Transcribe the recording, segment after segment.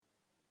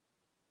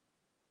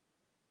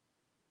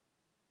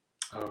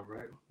All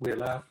right, we're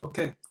live.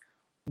 Okay,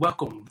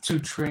 welcome to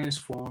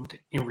Transformed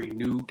and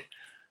Renewed.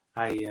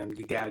 I am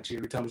your guy,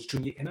 Jerry Thomas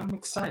Jr., and I'm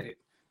excited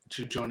that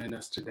you're joining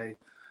us today.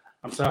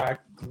 I'm sorry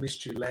I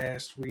missed you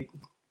last week.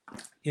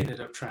 Ended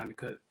up trying to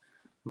cut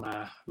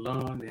my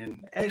lawn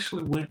and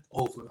actually went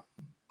over,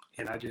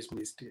 and I just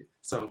missed it.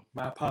 So,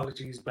 my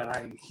apologies, but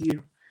I am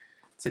here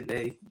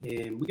today,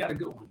 and we got a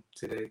good one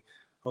today.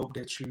 Hope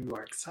that you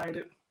are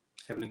excited,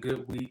 having a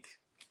good week,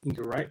 in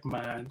your right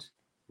mind,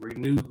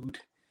 renewed.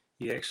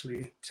 You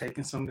actually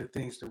taking some of the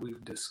things that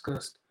we've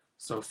discussed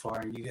so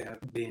far and you have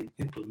been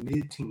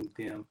implementing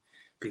them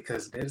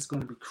because that is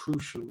going to be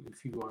crucial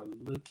if you are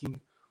looking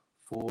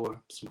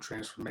for some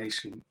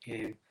transformation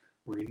and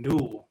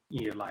renewal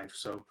in your life.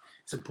 So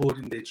it's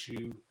important that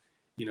you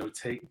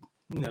take,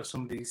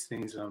 some of these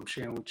things that I'm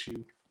sharing with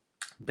you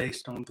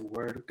based on the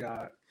word of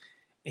God,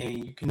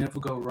 and you can never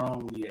go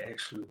wrong when you're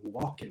actually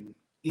walking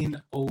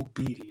in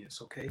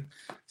obedience. Okay,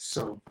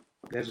 so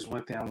that is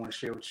one thing I want to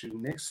share with you.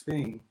 Next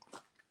thing,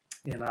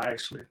 and I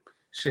actually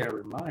share a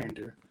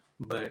reminder,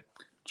 but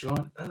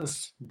join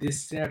us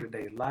this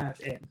Saturday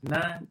live at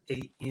 9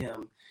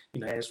 a.m.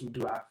 As we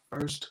do our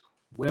first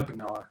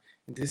webinar,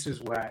 and this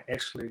is where I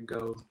actually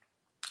go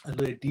a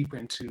little deeper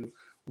into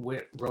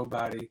what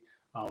Robody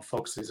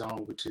focuses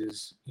on, which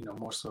is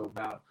more so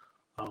about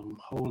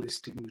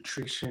holistic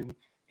nutrition,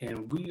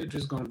 and we are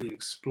just going to be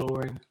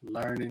exploring,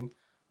 learning,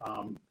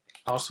 um,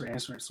 also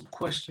answering some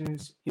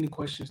questions. Any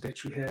questions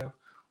that you have,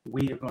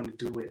 we are going to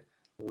do it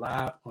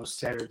live on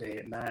Saturday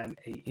at 9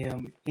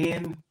 a.m.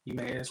 And you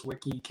may ask, where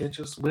can you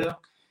catch us?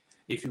 Well,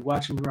 if you're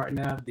watching me right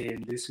now,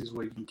 then this is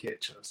where you can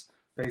catch us.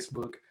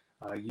 Facebook,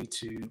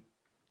 YouTube,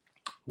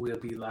 will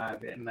be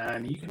live at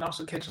 9. You can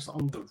also catch us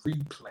on the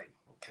replay,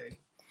 okay?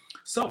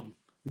 So,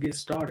 we get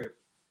started.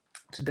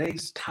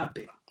 Today's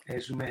topic,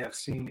 as you may have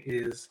seen,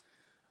 is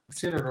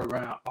centered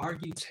around, are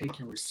you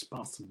taking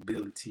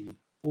responsibility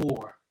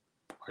or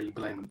are you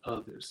blaming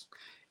others?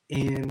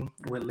 And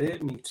what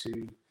led me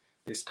to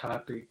this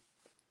topic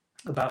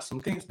about some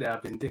things that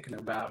I've been thinking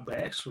about, but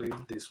actually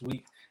this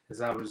week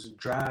as I was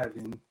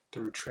driving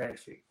through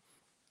traffic,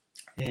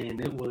 and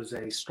it was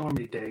a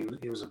stormy day.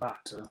 It was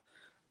about to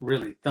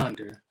really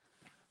thunder,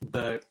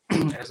 but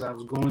as I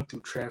was going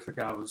through traffic,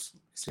 I was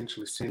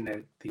essentially sitting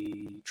at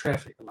the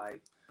traffic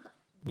light,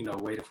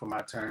 waiting for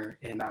my turn,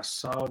 and I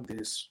saw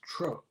this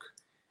truck.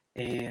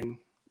 And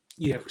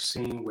you ever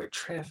seen where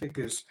traffic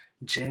is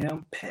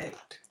jam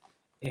packed,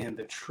 and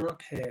the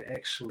truck had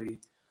actually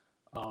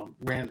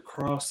ran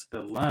across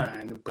the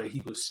line, but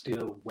he was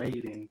still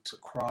waiting to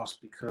cross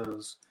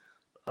because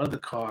other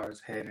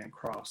cars hadn't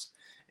crossed.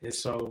 And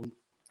so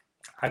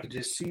I could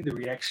just see the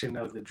reaction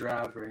of the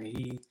driver, and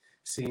he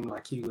seemed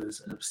like he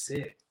was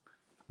upset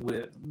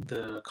with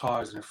the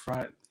cars in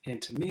front.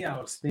 And to me, I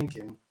was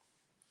thinking,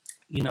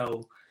 you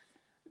know,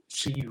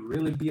 should you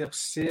really be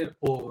upset,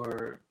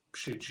 or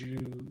should you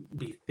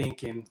be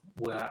thinking,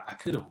 well, I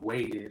could have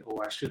waited,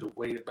 or I should have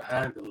waited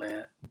behind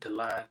the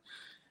line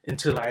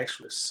until I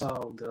actually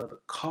saw the other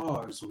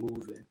cars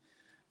moving,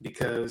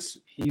 because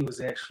he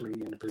was actually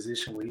in a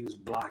position where he was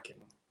blocking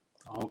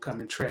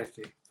oncoming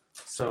traffic.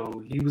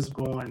 So he was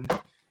going,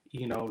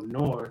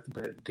 north,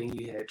 but then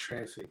you had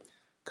traffic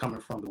coming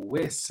from the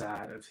west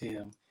side of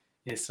him.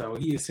 And so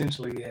he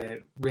essentially had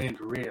ran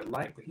the red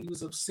light, but he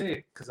was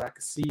upset because I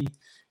could see,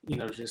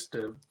 just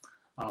the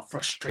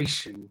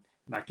frustration.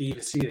 And I could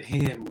even see the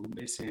hand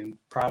movements and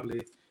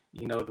probably,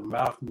 the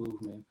mouth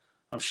movement.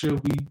 I'm sure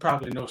we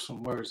probably know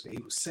some words that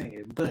he was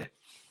saying, but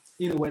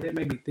what that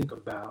made me think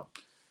about,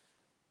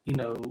 you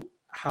know,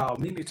 how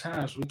many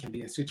times we can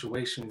be in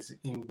situations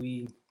and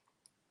we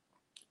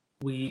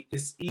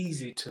it's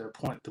easy to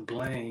point the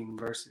blame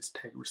versus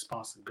take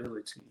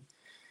responsibility.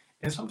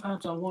 And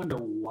sometimes I wonder,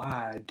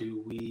 why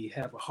do we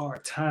have a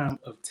hard time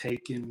of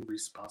taking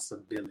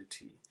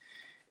responsibility?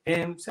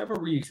 And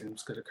several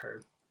reasons could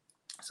occur.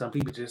 Some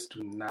people just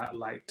do not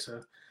like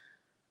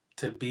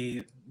to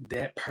be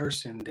that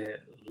person that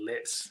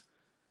lets,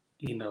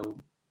 you know,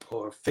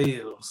 or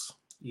fails,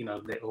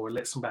 that, or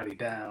let somebody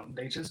down.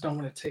 They just don't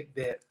want to take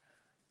that,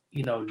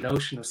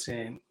 notion of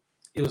saying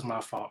it was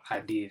my fault, I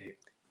did it,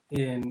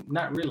 and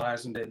not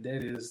realizing that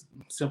that is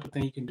a simple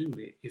thing you can do.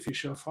 That if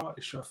it's your fault,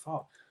 it's your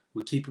fault.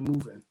 We keep it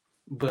moving.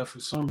 But for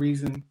some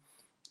reason,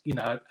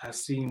 I've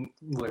seen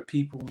where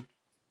people,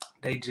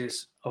 they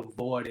just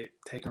avoided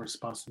taking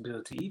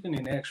responsibility. Even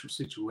in actual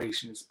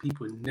situations,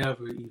 people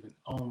never even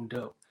owned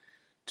up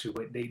to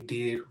what they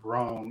did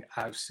wrong.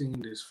 I've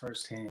seen this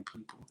firsthand,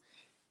 people.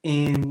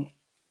 And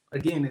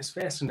again, it's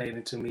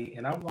fascinating to me.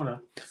 And I want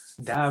to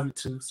dive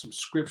into some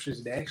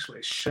scriptures that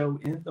actually show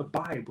in the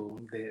Bible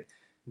that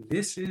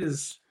this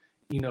is,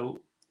 you know,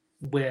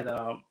 what,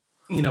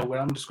 what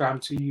I'm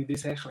describing to you,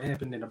 this actually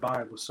happened in the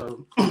Bible.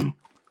 So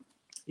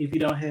if you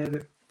don't have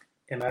it,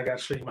 and I got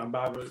to show you my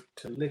Bible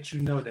to let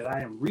you know that I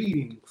am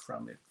reading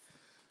from it.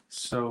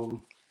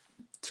 So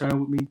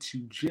turn with me to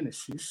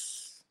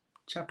Genesis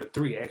chapter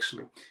 3,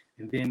 actually,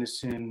 and then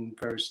it's in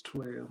verse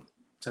 12.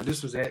 So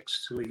this was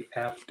actually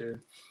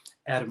after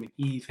Adam and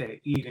Eve had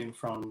eaten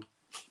from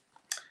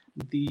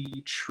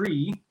the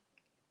tree,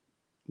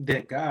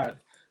 that God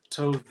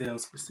told them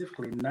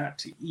specifically not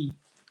to eat.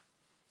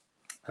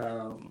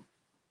 I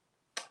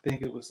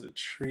think it was a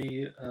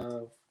tree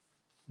of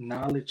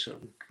knowledge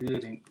of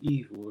good and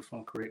evil. If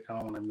I'm correct, I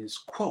don't want to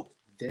misquote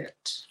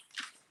that.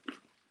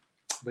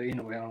 But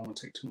anyway, I don't want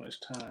to take too much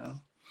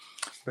time.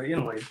 But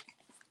anyway,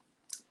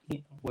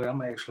 well,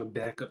 I'm actually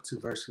back up to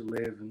verse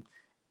 11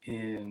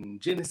 in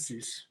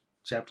Genesis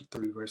chapter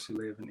 3, verse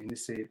 11. And it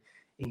said,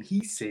 and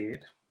he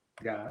said,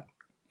 God,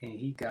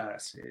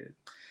 God said,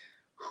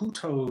 who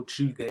told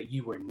you that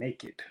you were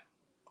naked?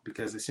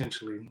 Because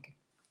essentially,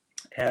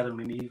 Adam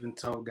and Eve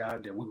told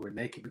God that we were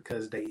naked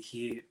because they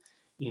hid,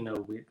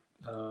 with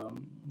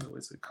what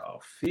was it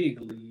called?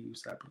 Fig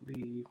leaves, I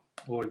believe,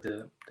 or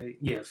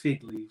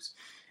fig leaves.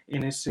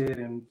 And it said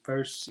in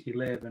verse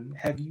 11,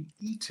 have you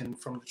eaten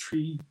from the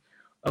tree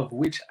of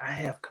which I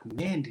have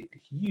commanded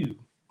you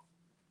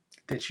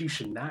that you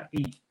should not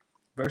eat?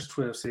 Verse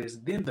 12 says,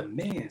 then the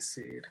man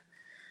said,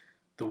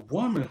 the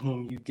woman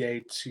whom you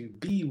gave to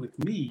be with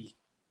me,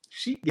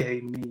 she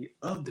gave me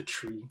of the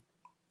tree,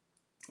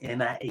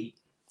 and I ate.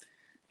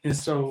 And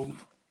so,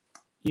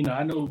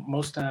 I know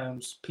most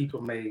times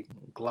people may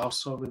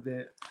gloss over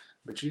that,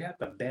 but you have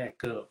to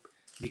back up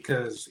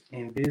because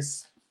in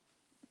this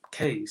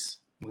case,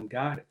 when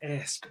God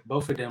asked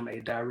both of them a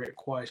direct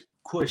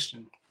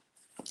question,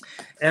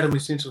 Adam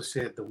essentially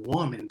said, the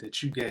woman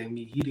that you gave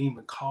me, he didn't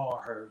even call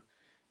her,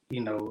 he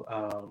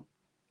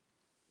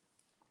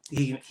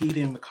didn't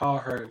even call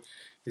her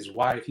his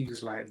wife. He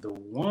was like, the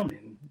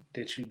woman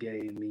that you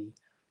gave me,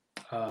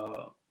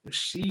 uh,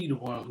 she the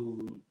one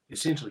who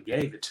essentially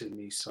gave it to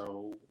me.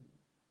 So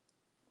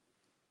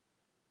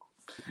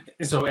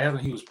Adam,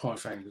 he was pointing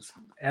fingers.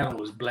 Adam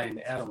was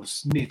blaming. Adam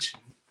was snitching,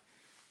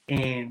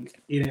 and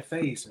it didn't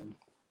faze him.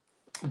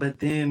 But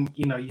then,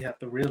 you have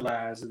to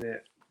realize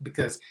that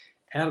because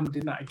Adam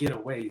did not get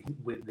away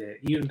with that,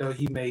 even though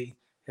he may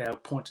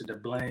have pointed the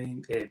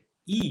blame at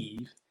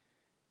Eve,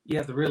 you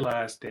have to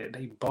realize that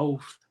they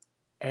both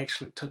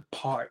actually took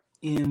part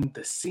in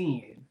the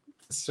sin.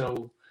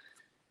 So,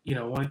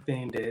 one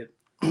thing that,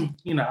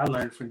 I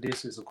learned from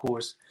this is, of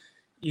course,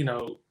 you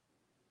know,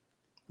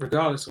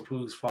 regardless of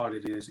whose fault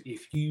it is,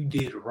 if you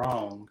did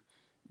wrong,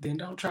 then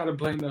don't try to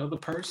blame the other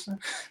person.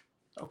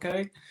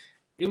 Okay?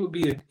 It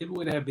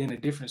would have been a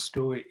different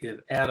story if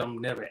Adam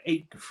never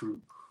ate the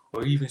fruit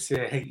or even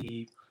said, hey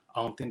Eve,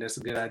 I don't think that's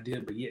a good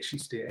idea, but yet she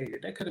still ate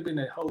it. That could have been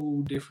a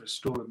whole different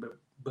story,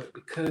 but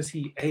because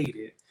he ate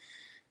it,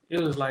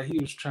 it was like he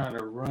was trying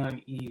to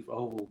run Eve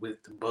over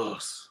with the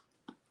bus.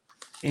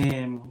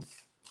 And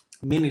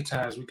many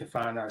times we can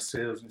find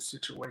ourselves in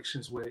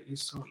situations where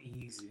it's so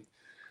easy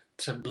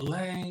to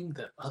blame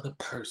the other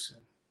person,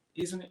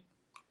 isn't it?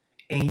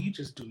 And you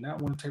just do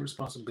not want to take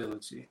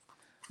responsibility.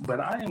 But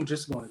I am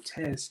just going to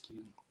task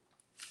you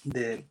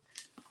that.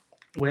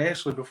 Well,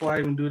 actually, before I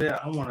even do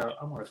that, I want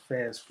to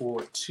fast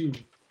forward to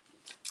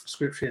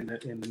scripture in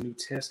the New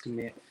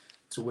Testament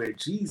to where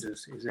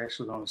Jesus is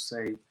actually going to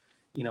say,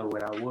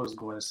 what I was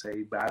going to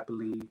say, but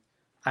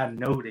I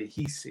know that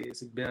he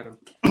says it better.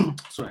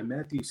 So in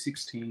Matthew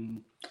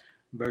 16,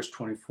 verse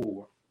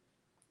 24,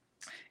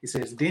 it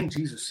says, then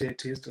Jesus said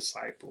to his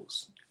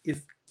disciples,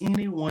 if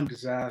anyone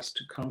desires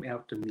to come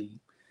after me,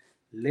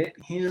 let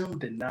him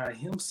deny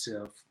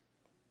himself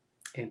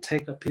and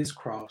take up his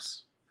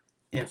cross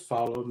and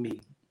follow me.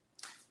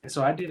 And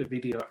so I did a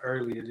video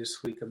earlier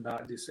this week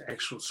about this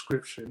actual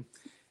scripture.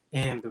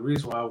 And the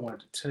reason why I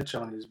wanted to touch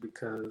on it is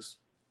because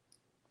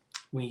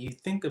when you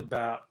think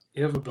about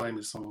ever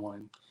blaming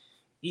someone,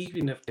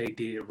 even if they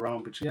did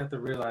wrong, but you have to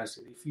realize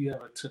that if you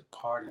ever took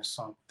part in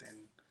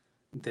something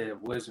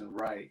that wasn't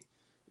right,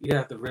 you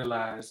have to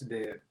realize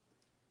that,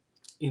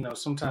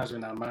 sometimes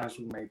in our minds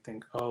we may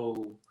think,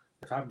 oh,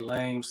 if I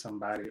blame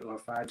somebody or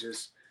if I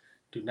just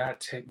do not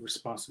take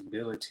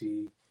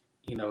responsibility,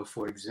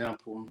 for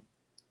example,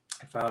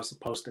 if I was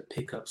supposed to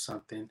pick up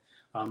something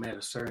at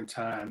a certain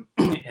time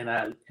and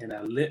I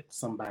let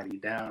somebody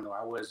down, or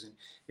I wasn't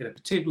at a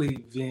particular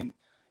event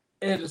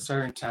at a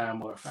certain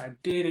time, or if I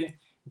didn't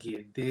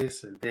get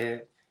this or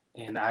that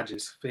and I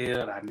just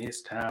failed, I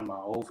missed time, I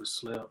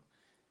overslept,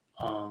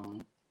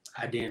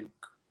 I didn't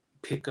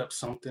pick up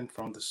something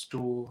from the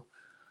store,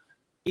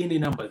 any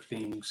number of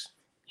things,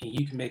 and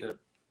you can make up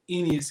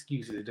any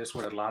excuses. That's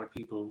what a lot of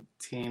people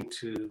tend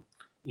to,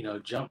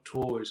 jump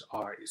towards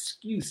are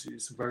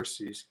excuses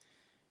versus,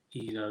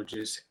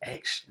 just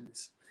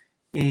actions.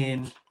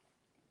 And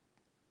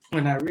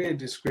when I read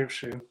this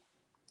scripture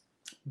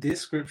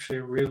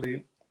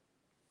really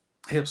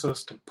helps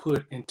us to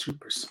put into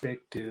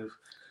perspective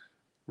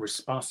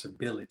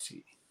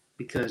responsibility,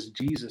 because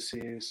Jesus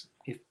says,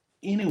 if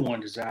anyone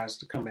desires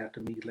to come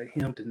after me, let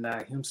him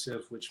deny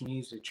himself, which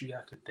means that you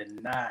have to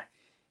deny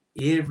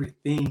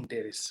everything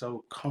that is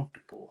so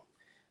comfortable,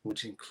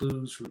 which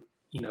includes,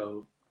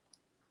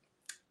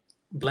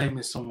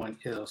 blaming someone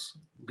else,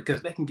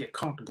 because they can get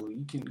comfortable.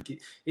 It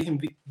can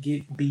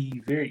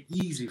be very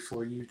easy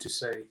for you to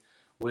say,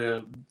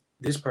 well,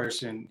 this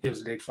person, it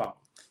was their fault.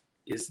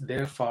 It's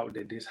their fault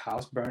that this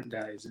house burnt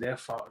down. It's their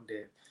fault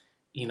that,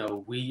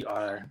 we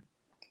are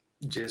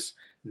just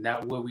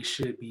not where we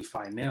should be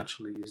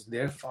financially. It's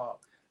their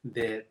fault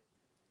that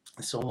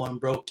someone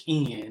broke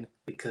in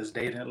because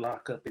they didn't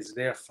lock up. It's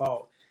their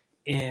fault.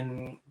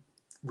 And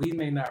we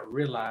may not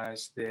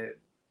realize that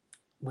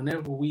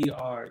whenever we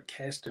are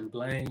casting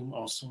blame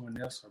on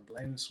someone else or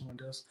blaming someone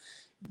else,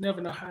 you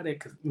never know how that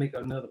could make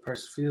another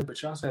person feel.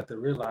 But you also have to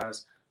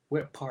realize,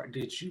 what part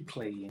did you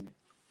play in it?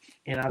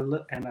 And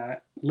I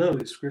love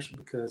this scripture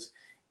because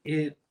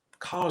it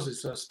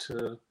causes us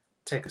to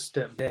take a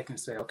step back and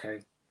say,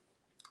 okay,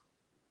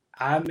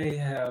 I may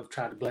have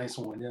tried to blame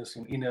someone else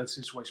in any other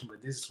situation,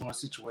 but this is one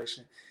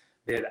situation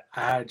that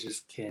I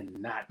just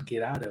cannot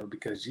get out of,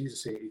 because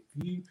Jesus said, if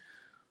you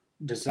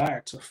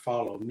desire to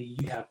follow me,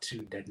 you have to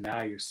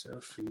deny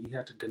yourself, and you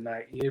have to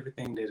deny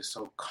everything that is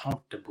so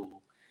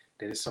comfortable,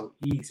 that is so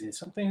easy. And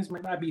some things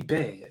may not be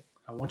bad.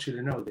 I want you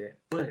to know that,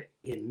 but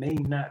it may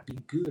not be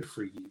good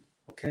for you.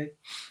 Okay?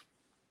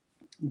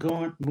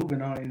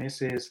 Moving on, and it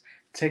says,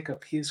 take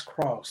up his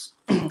cross.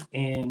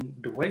 And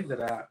the way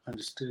that I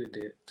understood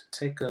it, to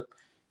take up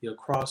your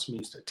cross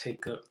means to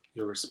take up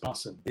your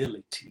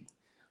responsibility.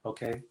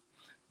 Okay?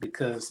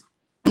 Because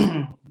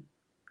when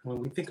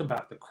we think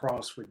about the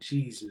cross for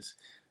Jesus,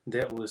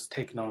 that was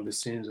taking on the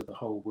sins of the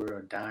whole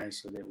world, dying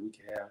so that we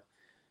could have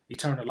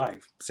eternal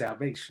life,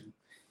 salvation.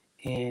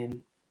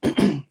 And,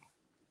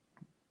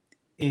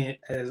 and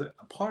as a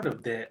part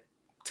of that,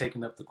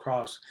 taking up the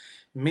cross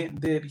meant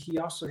that he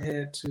also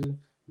had to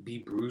be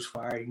bruised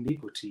for our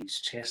iniquities,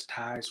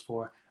 chastised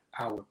for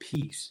our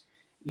peace.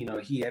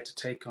 He had to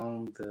take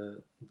on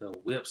the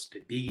whips,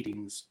 the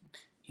beatings,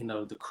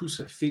 the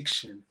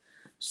crucifixion,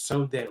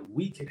 so that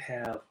we could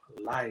have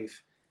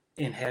life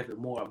and have it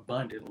more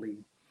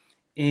abundantly.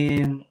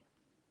 And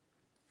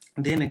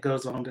then it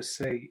goes on to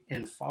say,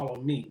 and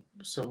follow me.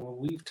 So when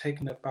we've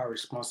taken up our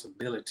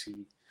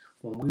responsibility,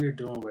 when we're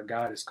doing what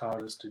God has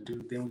called us to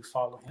do, then we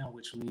follow him,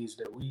 which means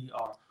that we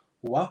are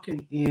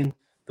walking in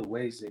the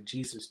ways that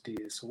Jesus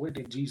did. So what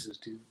did Jesus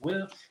do?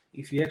 Well,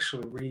 if you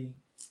actually read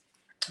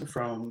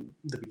from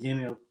the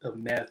beginning of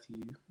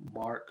Matthew,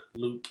 Mark,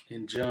 Luke,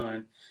 and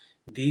John,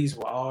 these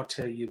will all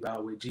tell you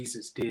about what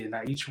Jesus did.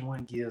 Now, each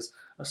one gives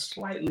a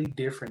slightly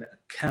different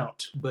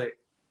account, but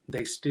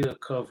they still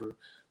cover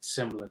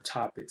similar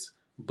topics.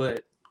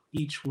 But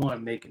each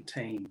one may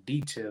contain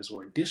details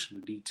or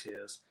additional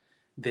details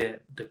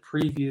that the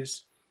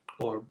previous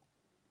or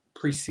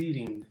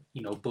preceding,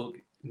 book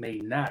may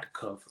not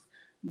cover.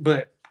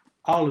 But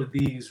all of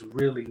these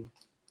really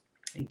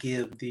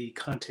give the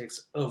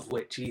context of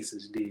what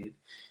Jesus did.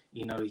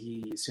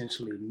 He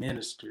essentially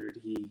ministered,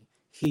 he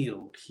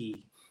healed,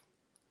 he,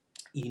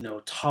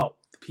 taught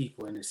the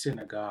people in the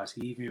synagogues.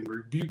 He even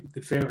rebuked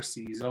the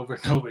Pharisees over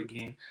and over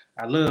again.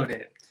 I love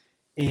that.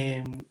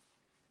 And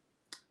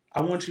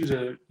I want you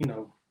to,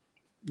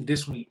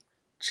 this week,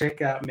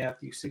 check out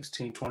Matthew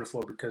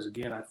 16:24, because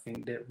again, I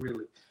think that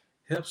really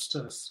helps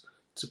us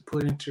to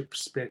put into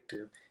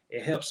perspective.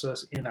 It helps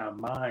us in our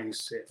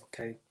mindset,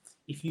 okay?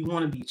 If you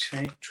want to be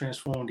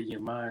transformed in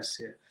your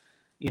mindset,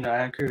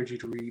 I encourage you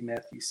to read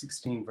Matthew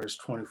 16, verse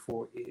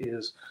 24. It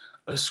is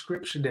a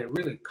scripture that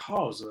really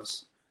calls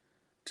us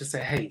to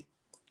say, hey,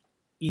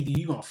 either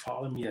you're going to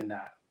follow me or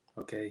not,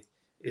 okay?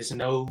 It's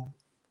no,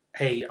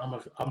 hey, I'm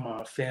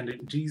a fan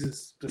of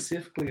Jesus.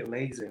 Specifically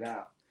lays it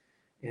out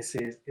and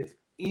says, if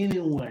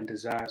anyone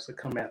desires to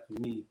come after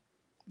me,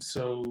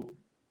 so,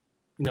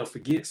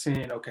 forget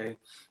saying, okay,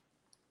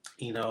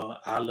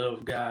 I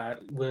love God.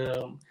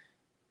 Well,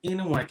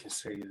 anyone can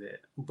say that,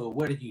 but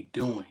what are you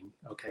doing?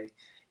 Okay.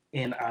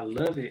 And I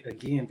love it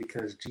again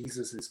because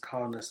Jesus is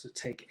calling us to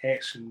take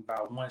action by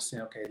one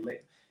saying, okay,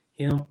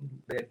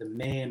 let the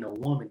man or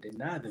woman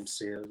deny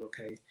themselves,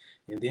 okay?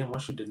 And then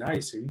once you deny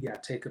yourself, you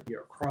got to take up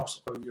your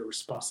cross or your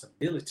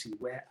responsibility,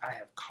 where I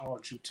have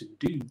called you to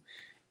do,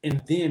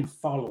 and then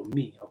follow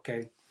me,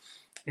 okay?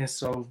 And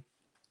so,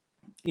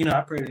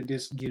 I pray that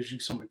this gives you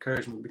some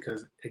encouragement,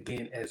 because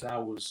again, as I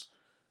was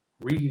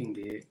reading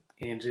it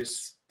and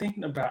just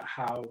thinking about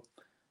how,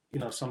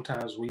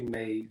 sometimes we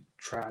may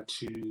try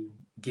to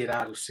get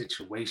out of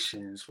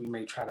situations, we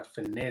may try to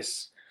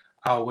finesse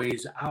our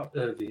ways out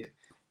of it,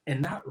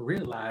 and not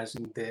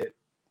realizing that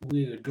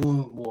we are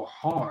doing more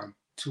harm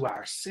to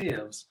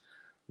ourselves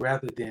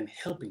rather than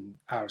helping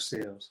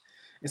ourselves.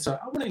 And so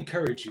I want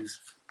to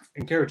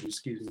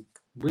excuse me,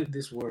 with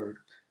this word,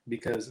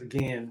 because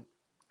again,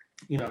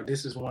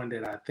 this is one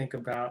that I think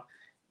about,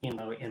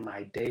 in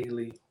my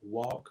daily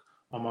walk.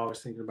 I'm always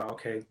thinking about,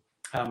 okay,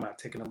 how am I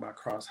taking up my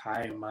cross?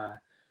 How am I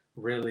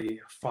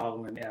really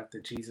following after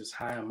Jesus?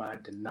 How am I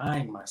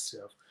denying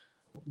myself?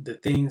 The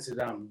things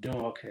that I'm doing,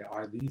 okay,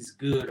 are these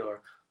good,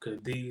 or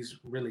could these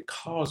really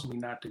cause me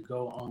not to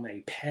go on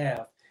a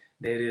path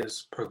that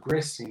is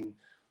progressing,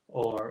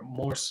 or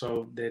more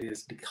so that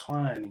is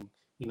declining,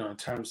 in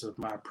terms of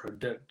my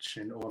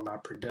production or my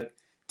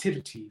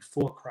productivity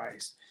for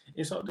Christ?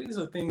 And so these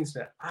are things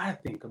that I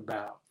think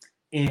about.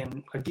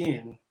 And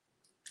again,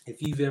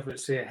 if you've ever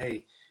said,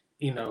 hey,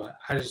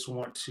 I just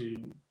want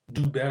to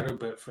do better,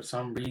 but for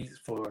some reason,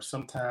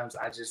 sometimes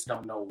I just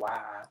don't know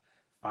why I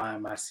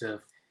find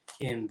myself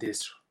in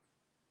this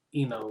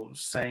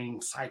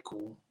same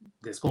cycle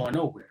that's going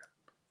nowhere.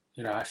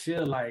 I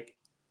feel like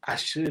I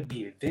should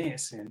be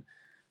advancing,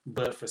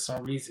 but for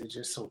some reason, it's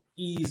just so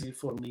easy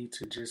for me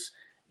to just,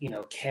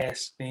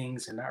 cast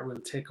things and not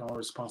really take on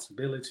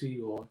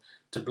responsibility or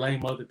to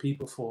blame other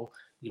people for,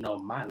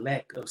 my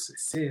lack of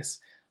success.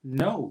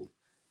 No,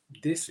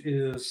 this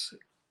is,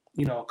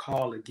 a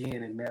call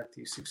again in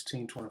Matthew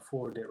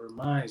 16:24 that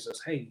reminds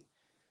us, hey,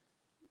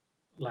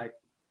 like,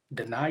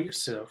 deny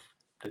yourself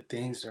the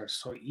things that are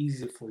so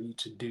easy for you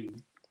to do.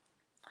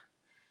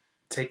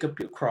 Take up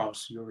your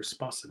cross, your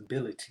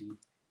responsibility,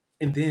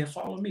 and then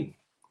follow me.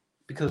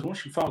 Because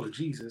once you follow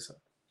Jesus,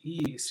 he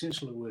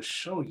essentially will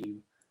show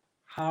you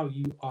how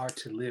you are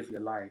to live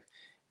your life.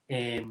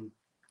 And,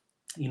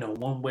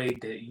 one way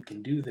that you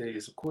can do that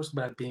is, of course,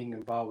 by being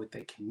involved with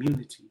a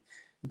community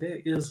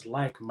that is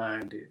like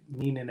minded,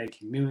 meaning a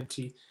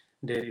community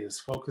that is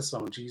focused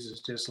on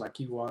Jesus just like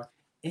you are.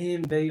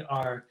 And they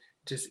are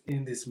just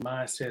in this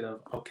mindset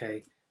of,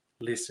 okay,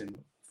 listen,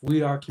 if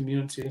we are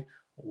community,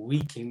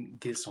 we can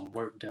get some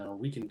work done,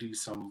 we can do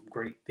some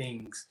great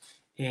things.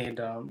 And,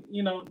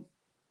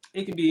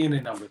 it can be any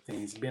number of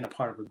things. Being a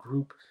part of a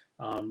group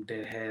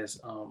that has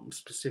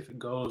specific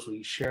goals where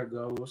you share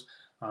goals.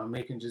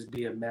 It can just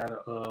be a matter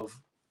of,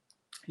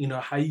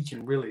 how you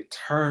can really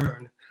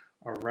turn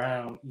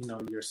around,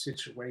 your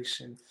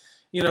situation,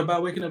 by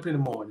waking up in the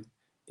morning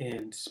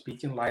and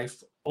speaking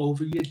life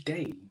over your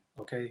day.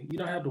 Okay. You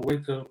don't have to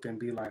wake up and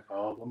be like,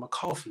 oh, where my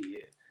coffee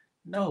at?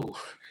 No,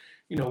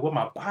 where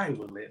my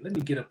Bible at? Let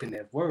me get up in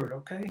that word.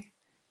 Okay.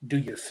 Do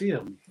you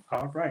feel me?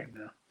 All right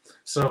now.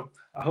 So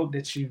I hope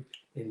that you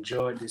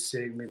enjoyed this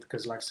segment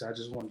because, like I said, I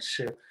just wanted to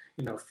share,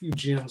 a few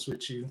gems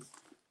with you.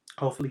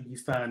 Hopefully, you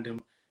find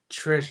them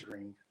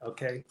treasuring.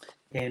 Okay,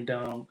 and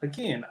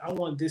again, I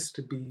want this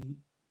to be,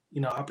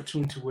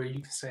 opportunity where you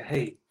can say,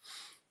 "Hey,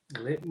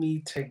 let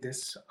me take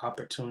this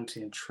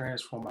opportunity and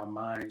transform my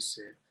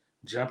mindset."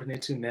 Jumping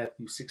into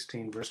Matthew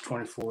 16, verse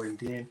 24, and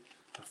then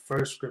the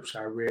first scripture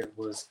I read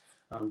was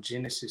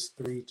Genesis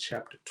 3,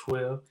 chapter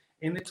 12,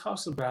 and it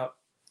talks about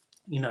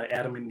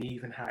Adam and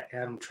Eve and how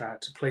Adam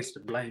tried to place the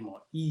blame on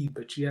Eve,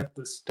 but you have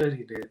to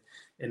study that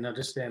and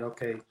understand,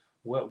 okay,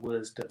 what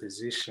was the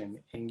position?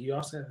 And you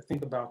also have to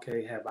think about,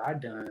 okay, have I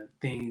done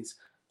things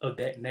of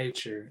that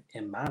nature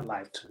in my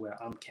life to where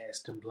I'm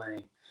casting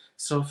blame?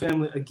 So,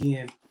 family,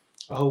 again,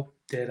 I hope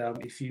that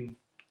if you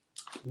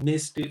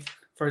missed it,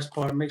 first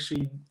part, make sure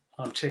you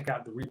check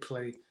out the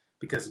replay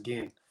because,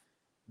 again,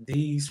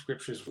 these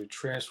scriptures will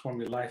transform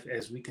your life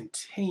as we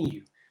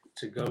continue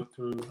to go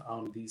through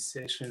these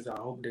sessions. I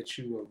hope that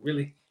you are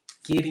really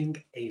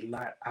getting a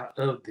lot out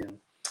of them.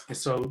 And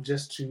so,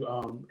 just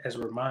to, as a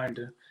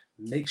reminder,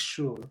 make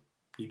sure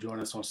you join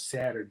us on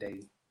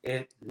Saturday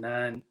at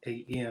 9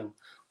 a.m.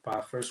 for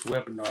our first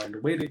webinar. And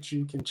the way that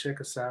you can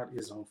check us out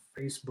is on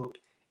Facebook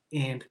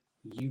and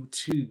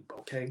YouTube.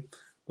 Okay,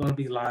 we're going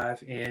to be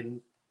live.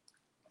 And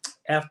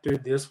after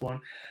this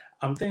one,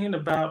 I'm thinking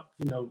about,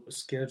 a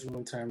schedule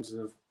in terms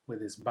of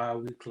whether it's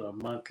bi-weekly or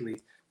monthly,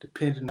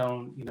 depending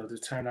on, the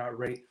turnout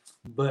rate.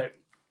 But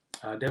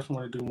I definitely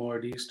want to do more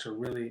of these to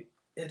really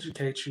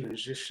educate you and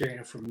just share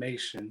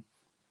information,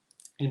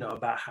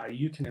 about how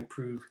you can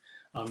improve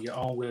your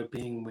own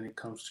well-being when it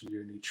comes to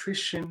your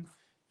nutrition,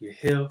 your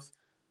health,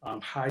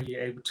 how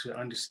you're able to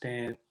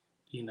understand,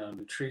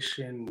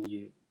 nutrition when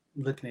you're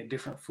looking at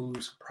different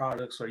foods,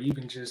 products, or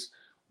even just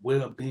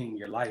well-being,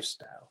 your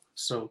lifestyle.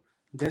 So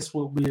that's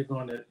what we're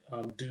going to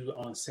do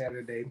on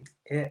Saturday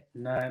at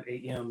 9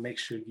 a.m. Make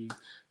sure you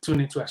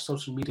tune into our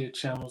social media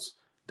channels.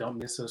 Don't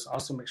miss us.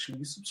 Also, make sure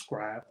you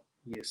subscribe.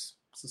 Yes,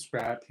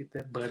 subscribe, hit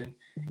that button.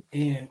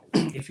 And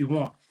if you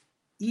want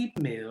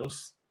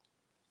emails,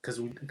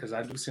 because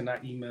I do send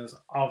out emails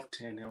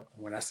often. And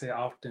when I say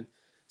often,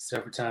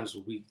 several times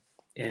a week.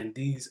 And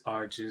these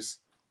are just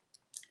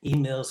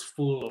emails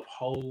full of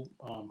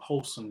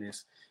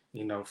wholesomeness,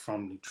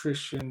 from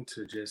nutrition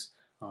to just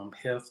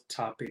health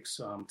topics,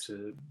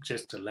 to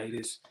just the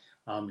latest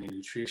in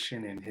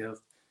nutrition and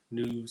health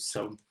news.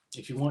 So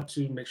if you want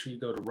to, make sure you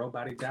go to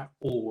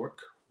robody.org,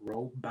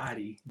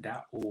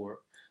 robody.org.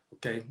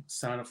 Okay,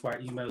 sign up for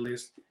our email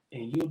list,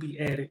 and you'll be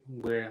added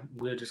where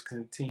we'll just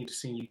continue to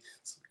send you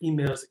some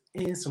emails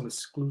and some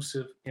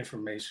exclusive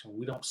information.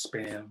 We don't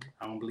spam.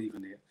 I don't believe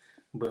in it.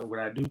 But what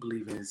I do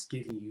believe in is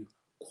giving you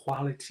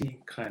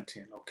quality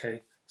content,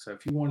 okay? So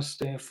if you want to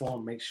stay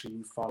informed, make sure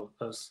you follow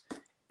us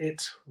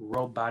at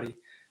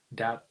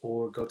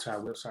robody.org. Go to our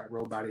website,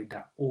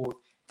 robody.org.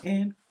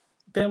 And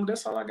family,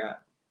 that's all I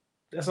got.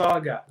 That's all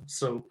I got.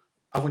 So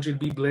I want you to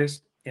be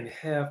blessed and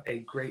have a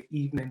great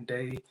evening,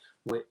 day,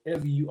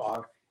 wherever you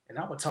are. And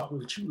I will talk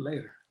with you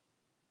later.